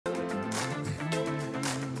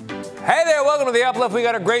Hey there, welcome to the Uplift. We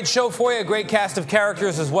got a great show for you, a great cast of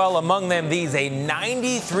characters as well. Among them, a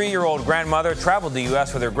 93-year-old grandmother traveled to the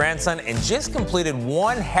U.S. with her grandson and just completed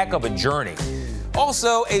one heck of a journey.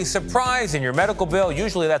 Also, a surprise in your medical bill.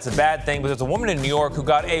 Usually that's a bad thing, but there's a woman in New York who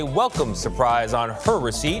got a welcome surprise on her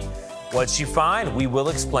receipt. What'd she find? We will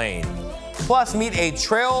explain. Plus, meet a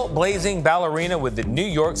trailblazing ballerina with the New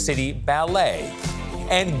York City Ballet.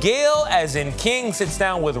 And Gayle, as in King, sits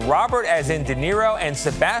down with Robert, as in De Niro, and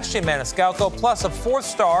Sebastian Maniscalco, plus a fourth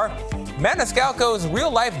star, Maniscalco's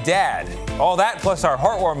real-life dad. All that, plus our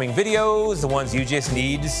heartwarming videos, the ones you just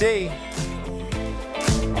need to see.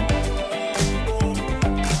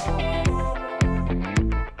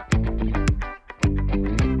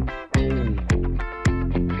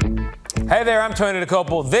 Hey there, I'm Tony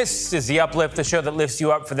DeCopel. This is The Uplift, the show that lifts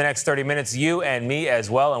you up for the next 30 minutes, you and me as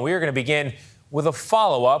well. And we are going to begin with a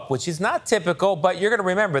follow-up, which is not typical, but you're going to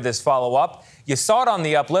remember this follow-up. You saw it on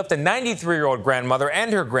The Uplift. A 93-year-old grandmother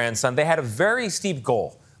and her grandson, they had a very steep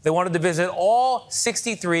goal. They wanted to visit all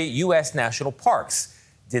 63 U.S. national parks.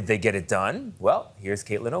 Did they get it done? Well, here's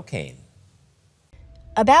Caitlin O'Kane.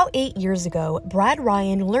 About 8 years ago, Brad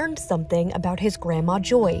Ryan learned something about his Grandma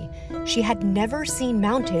Joy. She had never seen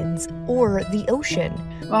mountains or the ocean.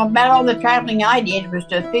 Well, about all the traveling I did was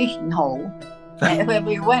to a fishing hole.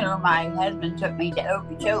 Every winter, my husband took me to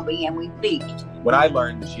Okeechobee and we fished. When I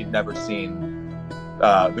learned she'd never seen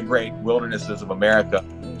the great wildernesses of America,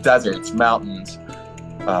 deserts, mountains,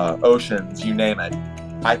 oceans, you name it,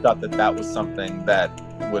 I thought that that was something that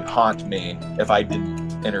would haunt me if I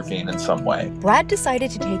didn't intervene in some way. Brad decided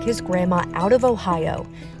to take his grandma out of Ohio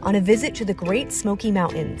on a visit to the Great Smoky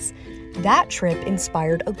Mountains. That trip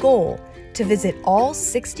inspired a goal to visit all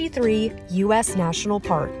 63 U.S. national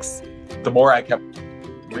parks. The more I kept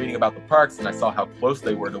reading about the parks and I saw how close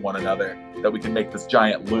they were to one another, that we could make this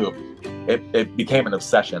giant loop, it became an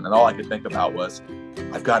obsession. And all I could think about was,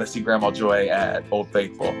 I've got to see Grandma Joy at Old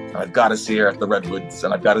Faithful. And I've got to see her at the Redwoods.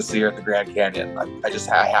 And I've got to see her at the Grand Canyon.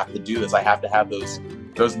 I have to do this. I have to have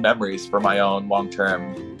those memories for my own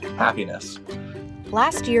long-term happiness.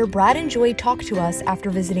 Last year, Brad and Joy talked to us after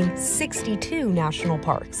visiting 62 national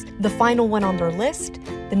parks. The final one on their list,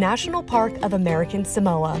 the National Park of American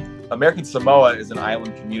Samoa. American Samoa is an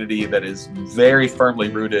island community that is very firmly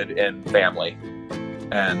rooted in family.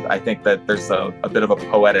 And I think that there's a bit of a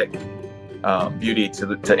poetic beauty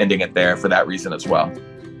to ending it there for that reason as well.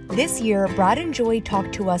 This year, Brad and Joy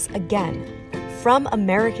talked to us again from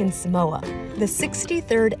American Samoa, the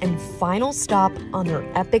 63rd and final stop on their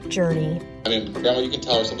epic journey. I mean, Grandma, you can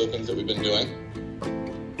tell her some of the things that we've been doing.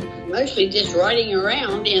 Mostly just riding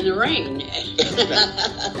around in the rain.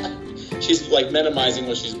 She's like minimizing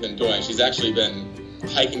what she's been doing. She's actually been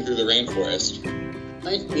hiking through the rainforest.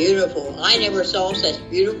 It's beautiful. I never saw such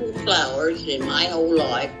beautiful flowers in my whole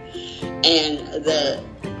life. And the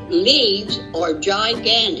leaves are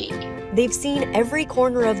gigantic. They've seen every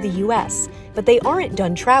corner of the U.S., but they aren't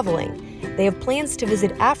done traveling. They have plans to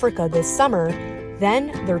visit Africa this summer,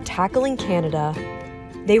 then they're tackling Canada.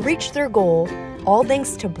 They reached their goal, all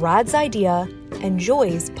thanks to Brad's idea and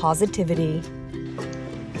Joy's positivity.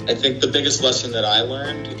 I think the biggest lesson that I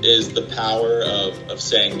learned is the power of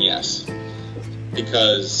saying yes.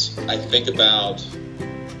 Because I think about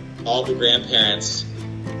all the grandparents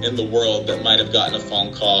in the world that might have gotten a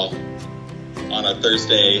phone call on a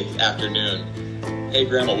Thursday afternoon. Hey,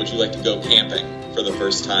 Grandma, would you like to go camping for the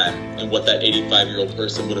first time? And what that 85-year-old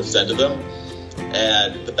person would have said to them.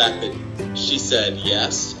 And the fact that she said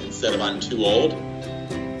yes instead of I'm too old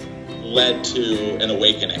led to an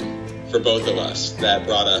awakening for both of us that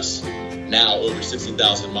brought us now over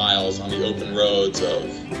 60,000 miles on the open roads of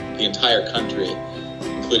the entire country,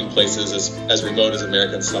 including places as remote as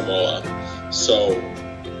American Samoa. So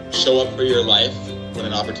show up for your life when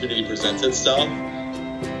an opportunity presents itself.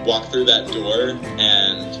 Walk through that door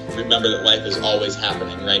and remember that life is always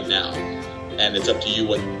happening right now. And it's up to you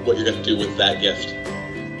what you're going to do with that gift.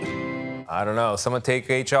 I don't know. Someone tell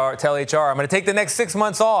HR, I'm going to take the next 6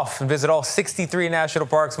 months off and visit all 63 national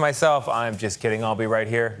parks myself. I'm just kidding. I'll be right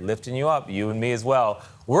here lifting you up, you and me as well.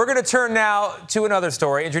 We're going to turn now to another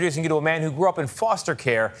story, introducing you to a man who grew up in foster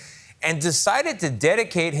care and decided to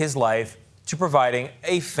dedicate his life to providing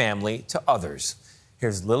a family to others.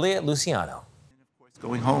 Here's Lilia Luciano.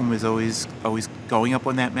 Going home is always going up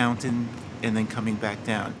on that mountain and then coming back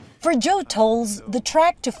down. For Joe Tolles, the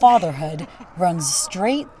track to fatherhood runs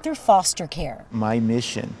straight through foster care. My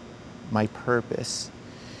mission, my purpose,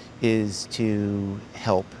 is to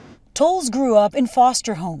help. Tolles grew up in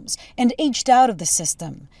foster homes and aged out of the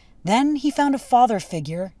system. Then he found a father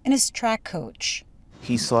figure in his track coach.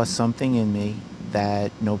 He saw something in me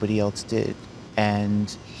that nobody else did.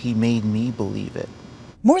 and he made me believe it.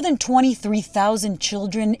 More than 23,000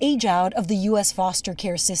 children age out of the U.S. foster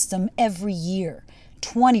care system every year.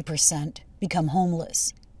 20% become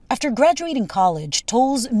homeless. After graduating college,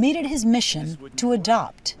 Tolles made it his mission to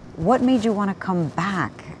adopt. What made you want to come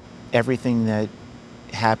back? Everything that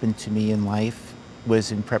happened to me in life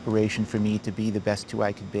was in preparation for me to be the best who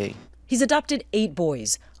I could be. He's adopted 8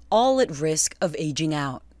 boys, all at risk of aging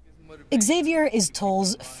out. Xavier is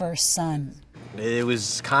Tolles' first son. It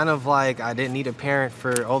was kind of like I didn't need a parent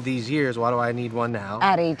for all these years. Why do I need one now?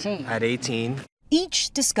 At 18. At 18. Each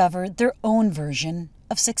discovered their own version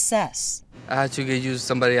of success. I had to get used to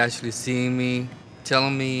somebody actually seeing me,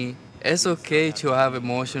 telling me it's okay to have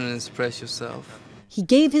emotion and express yourself. He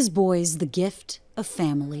gave his boys the gift of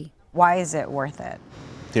family. Why is it worth it?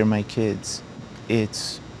 They're my kids.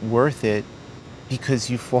 It's worth it because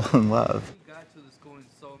you fall in love.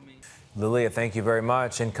 Lilia, thank you very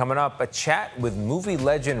much. And coming up, a chat with movie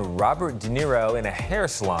legend Robert De Niro in a hair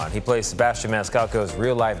salon. He plays Sebastian Maniscalco's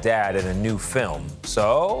real-life dad in a new film.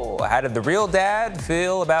 So, how did the real dad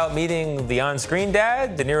feel about meeting the on-screen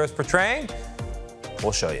dad De Niro's portraying?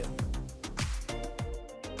 We'll show you.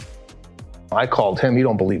 I called him, he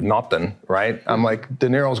don't believe nothing, right? I'm like, De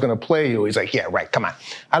Niro's gonna play you. He's like, yeah, right, come on.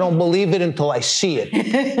 I don't believe it until I see it.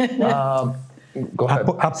 Go ahead.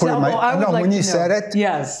 When you said it,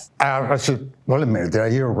 yes. I said, wait a minute, did I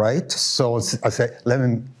hear right? So I said,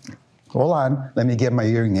 hold on, let me get my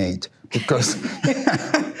hearing aid. Because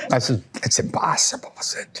I said, it's impossible. I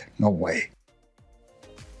said, no way.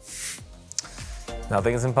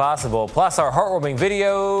 Nothing is impossible. Plus our heartwarming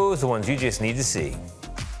videos, the ones you just need to see.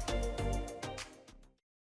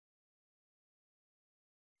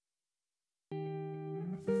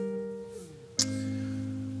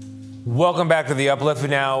 Welcome back to the Uplift. We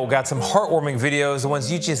now got some heartwarming videos, the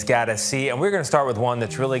ones you just gotta see. And we're gonna start with one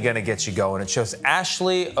that's really gonna get you going. It shows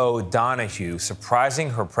Ashley O'Donoghue surprising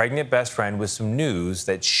her pregnant best friend with some news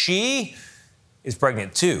that she is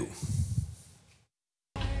pregnant too.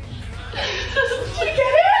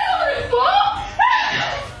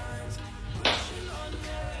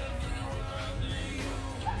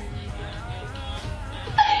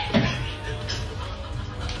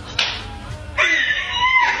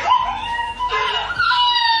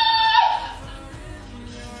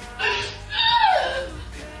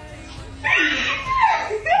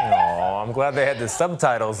 I'm glad they had the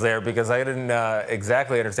subtitles there because I didn't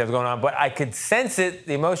exactly understand what's going on, but I could sense it,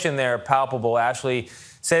 the emotion there, palpable. Ashley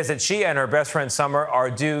says that she and her best friend Summer are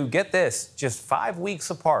due, get this, just 5 weeks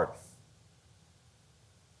apart.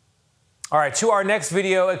 All right, to our next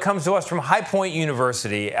video. It comes to us from High Point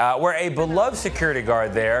University, where a beloved security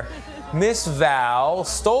guard there, Miss Val,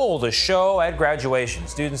 stole the show at graduation.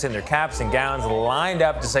 Students in their caps and gowns lined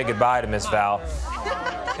up to say goodbye to Miss Val.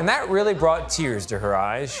 And that really brought tears to her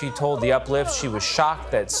eyes. She told the Uplift she was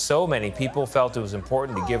shocked that so many people felt it was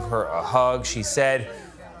important to give her a hug. She said,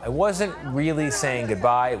 I wasn't really saying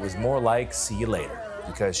goodbye. It was more like see you later,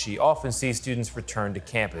 because she often sees students return to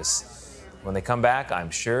campus. When they come back, I'm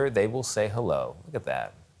sure they will say hello. Look at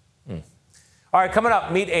that. All right, coming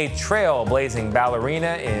up, meet a trailblazing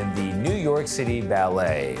ballerina in the New York City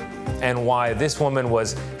Ballet, and why this woman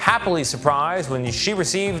was happily surprised when she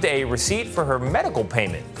received a receipt for her medical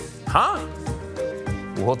payment. Huh?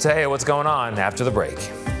 We'll tell you what's going on after the break.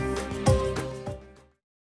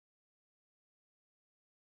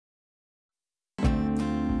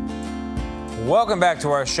 Welcome back to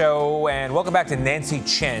our show, and welcome back to Nancy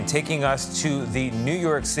Chen, taking us to the New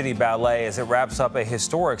York City Ballet as it wraps up a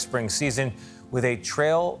historic spring season with a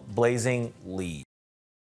trailblazing lead.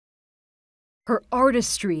 Her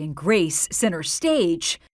artistry and grace center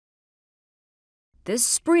stage. This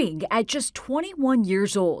spring, at just 21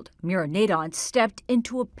 years old, Mira Nadon stepped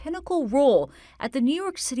into a pinnacle role at the New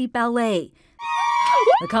York City Ballet,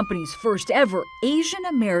 the company's first ever Asian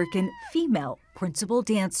American female principal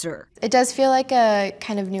dancer. It does feel like a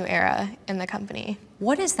kind of new era in the company.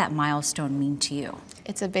 What does that milestone mean to you?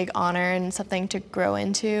 It's a big honor and something to grow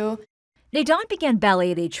into. Nadon began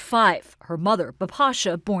ballet at age 5. Her mother,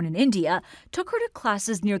 Bapasha, born in India, took her to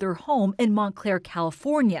classes near their home in Montclair,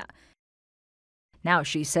 California. Now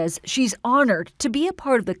she says she's honored to be a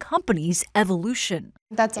part of the company's evolution.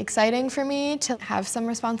 That's exciting for me to have some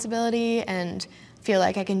responsibility and feel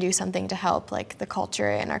like I can do something to help like the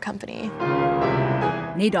culture in our company.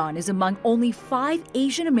 Nadon is among only 5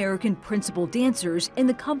 Asian American principal dancers in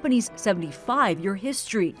the company's 75-year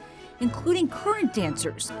history, including current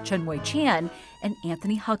dancers Chen Wei Chan and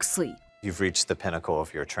Anthony Huxley. You've reached the pinnacle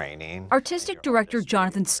of your training. Artistic director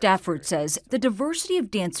Jonathan Stafford says the diversity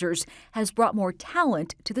of dancers has brought more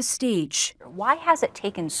talent to the stage. Why has it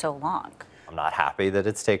taken so long? I'm not happy that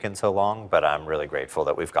it's taken so long, but I'm really grateful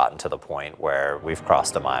that we've gotten to the point where we've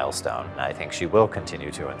crossed a milestone. And I think she will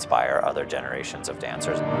continue to inspire other generations of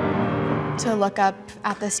dancers. To look up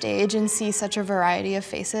at the stage and see such a variety of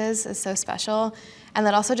faces is so special, and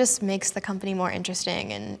that also just makes the company more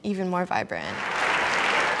interesting and even more vibrant.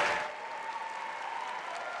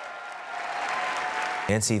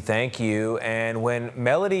 Nancy, thank you. And when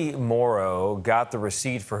Melody Morrow got the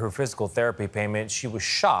receipt for her physical therapy payment, she was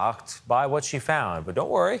shocked by what she found. But don't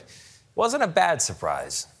worry, it wasn't a bad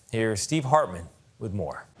surprise. Here's Steve Hartman with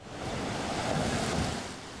more.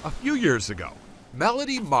 A few years ago,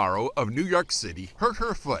 Melody Morrow of New York City hurt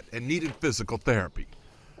her foot and needed physical therapy.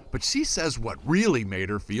 But she says what really made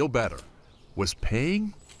her feel better was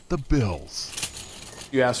paying the bills.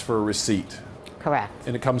 You asked for a receipt. Correct.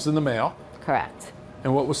 And it comes in the mail? Correct.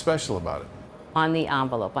 And what was special about it? On the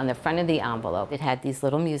envelope, on the front of the envelope, it had these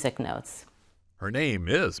little music notes. Her name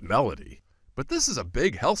is Melody, but this is a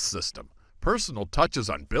big health system. Personal touches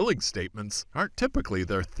on billing statements aren't typically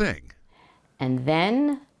their thing. And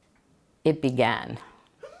then it began.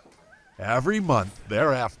 Every month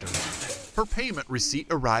thereafter, her payment receipt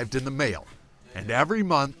arrived in the mail, and every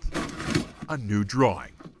month, a new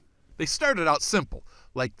drawing. They started out simple,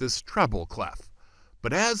 like this treble clef,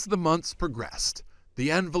 but as the months progressed, the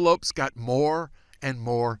envelopes got more and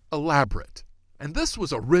more elaborate. And this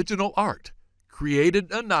was original art,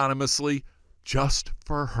 created anonymously just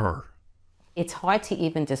for her. It's hard to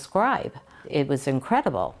even describe. It was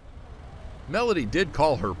incredible. Melody did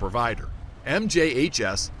call her provider,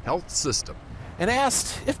 MJHS Health System, and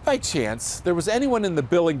asked if by chance there was anyone in the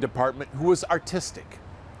billing department who was artistic.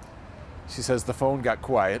 She says the phone got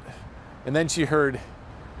quiet, and then she heard,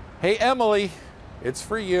 "Hey, Emily, it's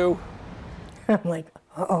for you." I'm like,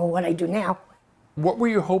 uh-oh, what I do now? What were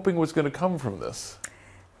you hoping was going to come from this?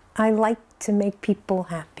 I like to make people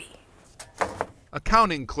happy.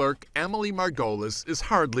 Accounting clerk Emily Margolis is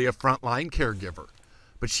hardly a frontline caregiver,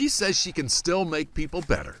 but she says she can still make people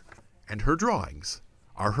better, and her drawings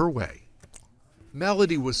are her way.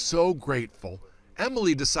 Melody was so grateful,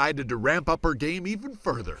 Emily decided to ramp up her game even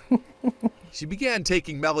further. She began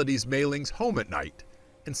taking Melody's mailings home at night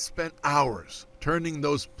and spent hours turning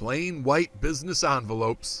those plain white business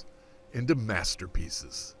envelopes into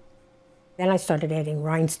masterpieces. Then I started adding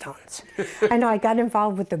rhinestones. I know, I got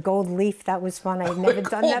involved with the gold leaf. That was fun. I'd never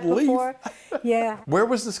done that before. Yeah. Where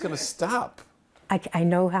was this going to stop? I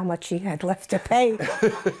know how much she had left to pay.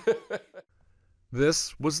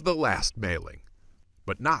 This was the last mailing,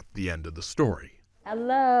 but not the end of the story.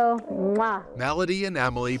 Hello. Mwah. Melody and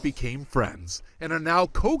Emily became friends and are now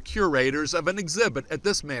co-curators of an exhibit at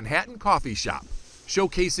this Manhattan coffee shop,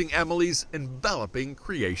 showcasing Emily's enveloping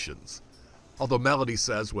creations. Although Melody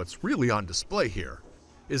says what's really on display here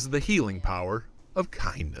is the healing power of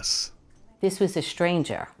kindness. This was a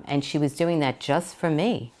stranger, and she was doing that just for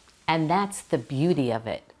me. And that's the beauty of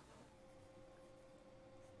it.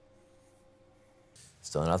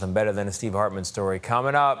 Still nothing better than a Steve Hartman story.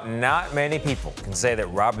 Coming up, not many people can say that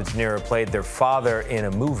Robert De Niro played their father in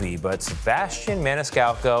a movie, but Sebastian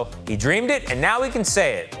Maniscalco, he dreamed it, and now he can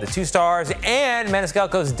say it. The two stars and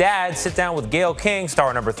Maniscalco's dad sit down with Gayle King,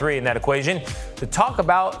 star number 3 in that equation, to talk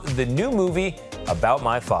about the new movie about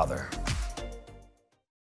my father.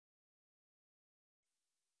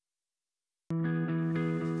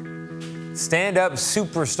 Stand-up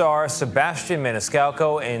superstar Sebastian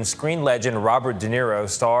Maniscalco and screen legend Robert De Niro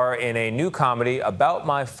star in a new comedy about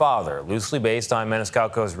my father, loosely based on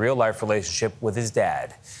Maniscalco's real-life relationship with his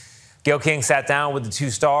dad. Gayle King sat down with the two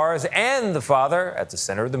stars and the father at the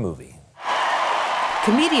center of the movie.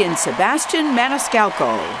 Comedian Sebastian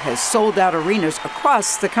Maniscalco has sold out arenas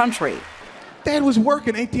across the country. Dad was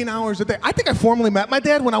working 18 hours a day. I think I formally met my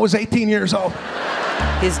dad when I was 18 years old.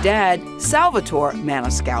 His dad, Salvatore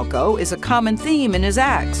Maniscalco, is a common theme in his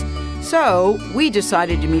acts. So we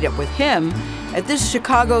decided to meet up with him at this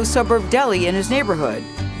Chicago suburb deli in his neighborhood.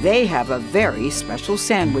 They have a very special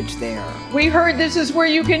sandwich there. We heard this is where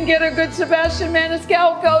you can get a good Sebastian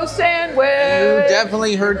Maniscalco sandwich. You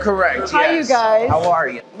definitely heard correct. Hi, yes. you guys. How are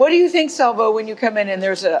you? What do you think, Salvo, when you come in and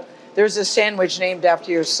there's a sandwich named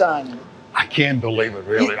after your son? I can't believe it,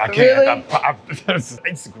 really. I Really? can't.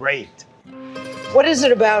 It's great. What is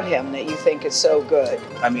it about him that you think is so good?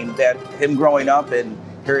 I mean, that him growing up and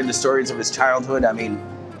hearing the stories of his childhood, I mean,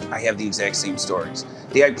 I have the exact same stories.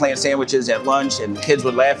 The eggplant sandwiches at lunch and kids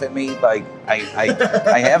would laugh at me, like, I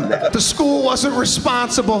have that. The school wasn't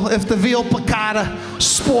responsible if the veal piccata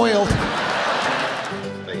spoiled.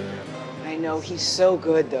 I know, he's so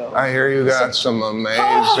good, though. I hear you got some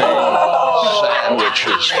amazing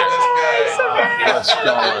sandwiches. What's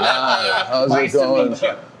going on? How's it going?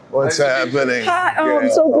 What's happening? Hi,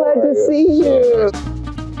 I'm so glad to see you.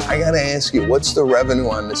 I gotta ask you, what's the revenue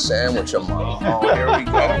on the sandwich a month? Oh, here we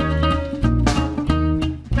go.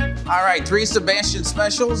 All right, 3 Sebastian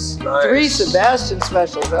specials. Nice. 3 Sebastian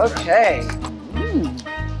specials, okay.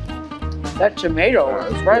 That tomato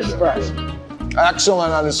is fresh.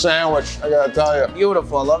 Excellent on the sandwich, I gotta tell you.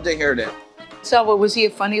 Beautiful, I love to hear that. Salva, was he a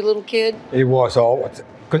funny little kid? It was always,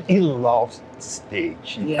 because he loves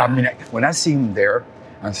stage. Yeah. I mean, when I see him there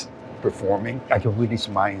and performing, I can really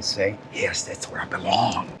smile and say, yes, that's where I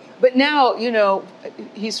belong. But now, you know,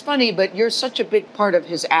 he's funny, but you're such a big part of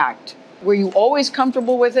his act. Were you always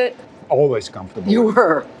comfortable with it? Always comfortable. You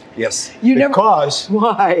were? Yes. You because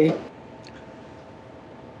Why?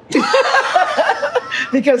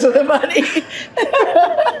 Because of the money.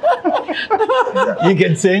 You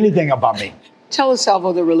can say anything about me. Tell us,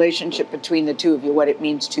 Salvo, the relationship between the two of you, what it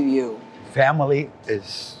means to you. Family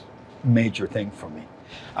is a major thing for me.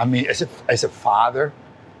 I mean, as a father,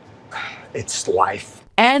 it's life.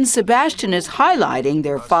 And Sebastian is highlighting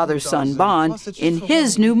their father-son bond in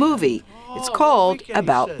his new movie. It's called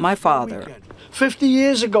About My Father. 50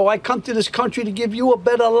 years ago, I come to this country to give you a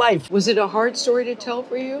better life. Was it a hard story to tell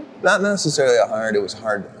for you? Not necessarily hard, it was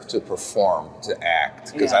hard to perform, to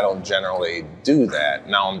act, because I don't generally do that.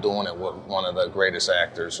 Now I'm doing it with one of the greatest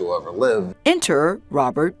actors who ever lived. Enter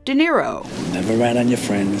Robert De Niro. Never rat on your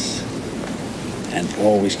friends, and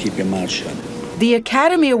always keep your mouth shut. The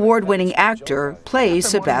Academy Award-winning actor plays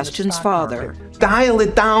Sebastian's father. Dial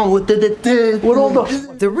it down with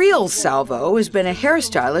The real Salvo has been a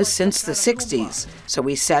hairstylist since the 60s, so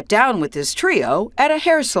we sat down with this trio at a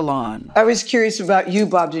hair salon. I was curious about you,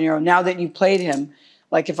 Bob De Niro, now that you played him.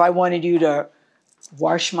 Like if I wanted you to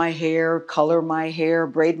wash my hair, color my hair,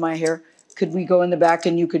 braid my hair, could we go in the back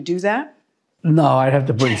and you could do that? No, I'd have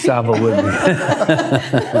to bring Salvo with me.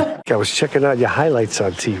 I was checking out your highlights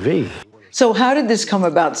on TV. So how did this come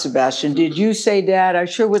about, Sebastian? Did you say, Dad, I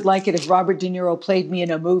sure would like it if Robert De Niro played me in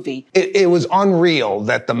a movie? It was unreal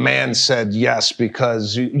that the man said yes,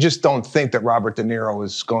 because you just don't think that Robert De Niro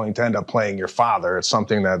is going to end up playing your father. It's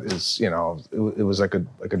something that is, you know, it was like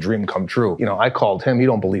a dream come true. You know, I called him, he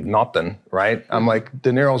don't believe nothing, right? I'm like,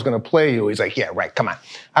 De Niro's gonna play you. He's like, yeah, right, come on.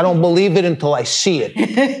 I don't believe it until I see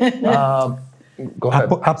it. Go ahead.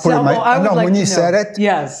 When you said it,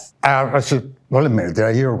 yes. I said, well, a minute, did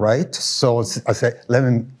I hear right? So I said,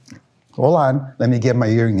 hold on, let me get my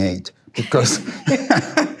hearing aid. Because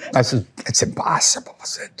I said, it's impossible. I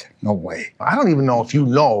said, no way. I don't even know if you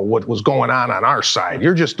know what was going on our side.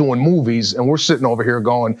 You're just doing movies, and we're sitting over here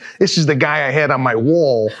going, this is the guy I had on my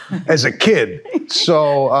wall as a kid.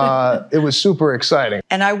 So it was super exciting.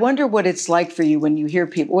 And I wonder what it's like for you when you hear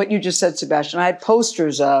people, what you just said, Sebastian. I had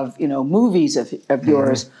posters of, you know, movies of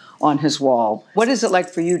yours on his wall. What is it like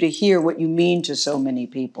for you to hear what you mean to so many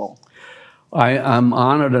people? I'm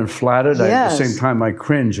honored and flattered. Yes. At the same time, I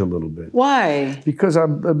cringe a little bit. Why? Because it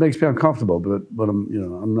makes me uncomfortable. But I'm, you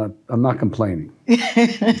know, I'm not complaining.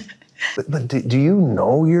 But do you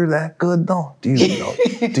know you're that good though? Do you know?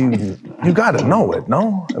 You got to know it,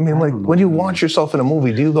 no? I mean, like when you watch yourself in a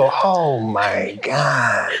movie, do you go, "Oh my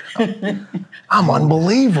God, I'm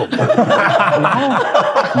unbelievable"?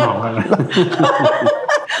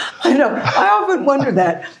 I know. I often wonder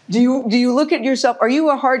that. Do you look at yourself? Are you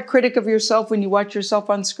a hard critic of yourself when you watch yourself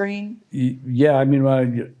on screen? Yeah, I mean,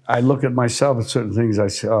 when I look at myself at certain things, I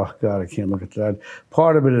say, "Oh God, I can't look at that."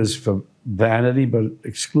 Part of it is for vanity, but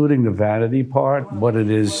excluding the vanity part, what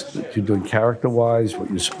it is that you're doing character-wise, what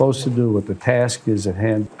you're supposed to do, what the task is at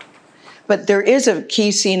hand. But there is a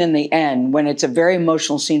key scene in the end when it's a very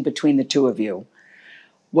emotional scene between the two of you.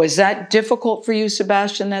 Was that difficult for you,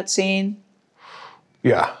 Sebastian, that scene?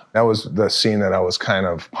 Yeah, that was the scene that I was kind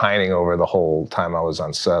of pining over the whole time I was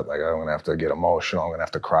on set. Like, I'm gonna have to get emotional, I'm gonna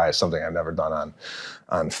have to cry, something I've never done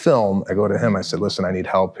on film. I go to him, I said, listen, I need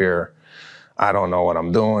help here. I don't know what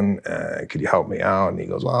I'm doing. Could you help me out? And he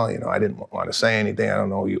goes, well, you know, I didn't want to say anything. I don't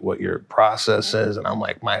know what your process is. And I'm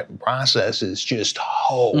like, my process is just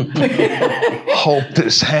hope. Hope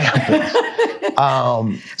this happens.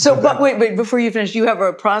 But wait, before you finish, you have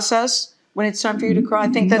a process when it's time for you to cry? I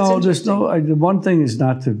think that's interesting. The one thing is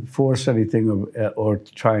not to force anything or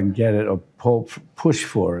to try and get it or push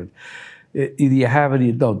for it. Either you have it or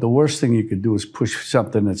you don't. The worst thing you could do is push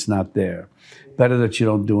something that's not there. Better that you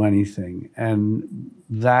don't do anything. And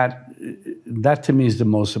that to me is the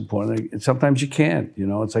most important. Sometimes you can't, you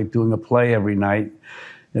know, it's like doing a play every night,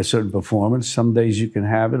 a certain performance. Some days you can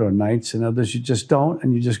have it, or nights, and others you just don't,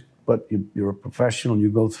 and but you're a professional, you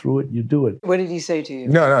go through it, you do it. What did he say to you?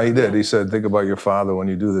 No, he did. He said, think about your father when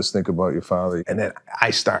you do this, think about your father. And then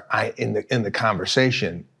in the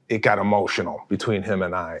conversation, it got emotional between him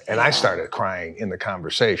and I started crying in the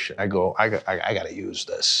conversation. I go, I got to use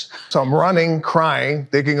this. So I'm running, crying,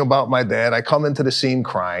 thinking about my dad. I come into the scene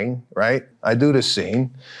crying, right? I do the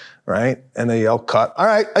scene, right? And they yell, cut. All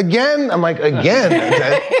right, again? I'm like, again?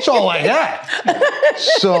 That's all I got.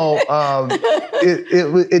 So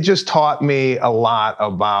it just taught me a lot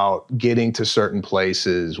about getting to certain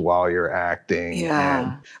places while you're acting.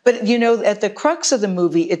 Yeah. But, you know, at the crux of the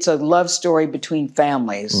movie, it's a love story between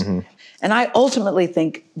families. Mm-hmm. And I ultimately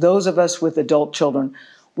think those of us with adult children,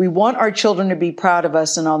 we want our children to be proud of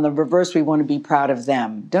us, and on the reverse, we want to be proud of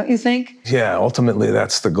them. Don't you think? Yeah, ultimately,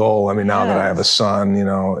 that's the goal. I mean, now that I have a son, you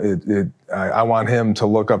know, I want him to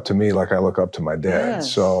look up to me like I look up to my dad.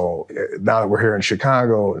 Yes. So now that we're here in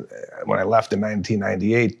Chicago, when I left in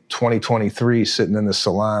 1998, 2023, sitting in the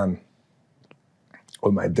salon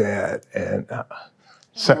with my dad, and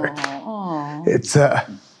sorry, it's a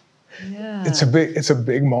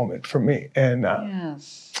big moment for me, and I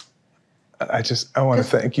want to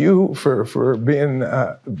thank you for being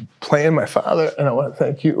playing my father, and I want to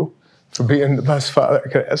thank you for being the best father I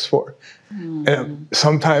could ask for. And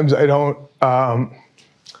sometimes I don't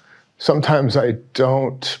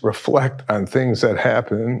reflect on things that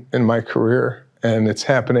happen in my career, and it's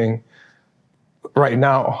happening right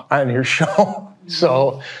now on your show.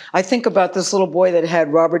 So I think about this little boy that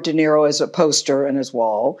had Robert De Niro as a poster on his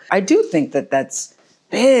wall. I do think that that's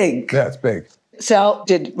big. Yeah, it's big. Sal,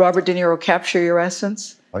 did Robert De Niro capture your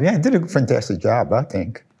essence? Oh, yeah, he did a fantastic job, I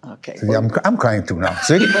think. Okay. So, yeah, I'm crying too now.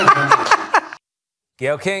 See?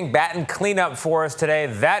 Gayle King batting cleanup for us today.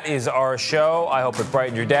 That is our show. I hope it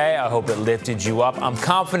brightened your day. I hope it lifted you up. I'm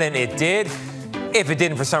confident it did. If it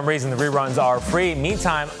didn't for some reason, the reruns are free.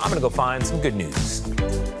 Meantime, I'm going to go find some good news.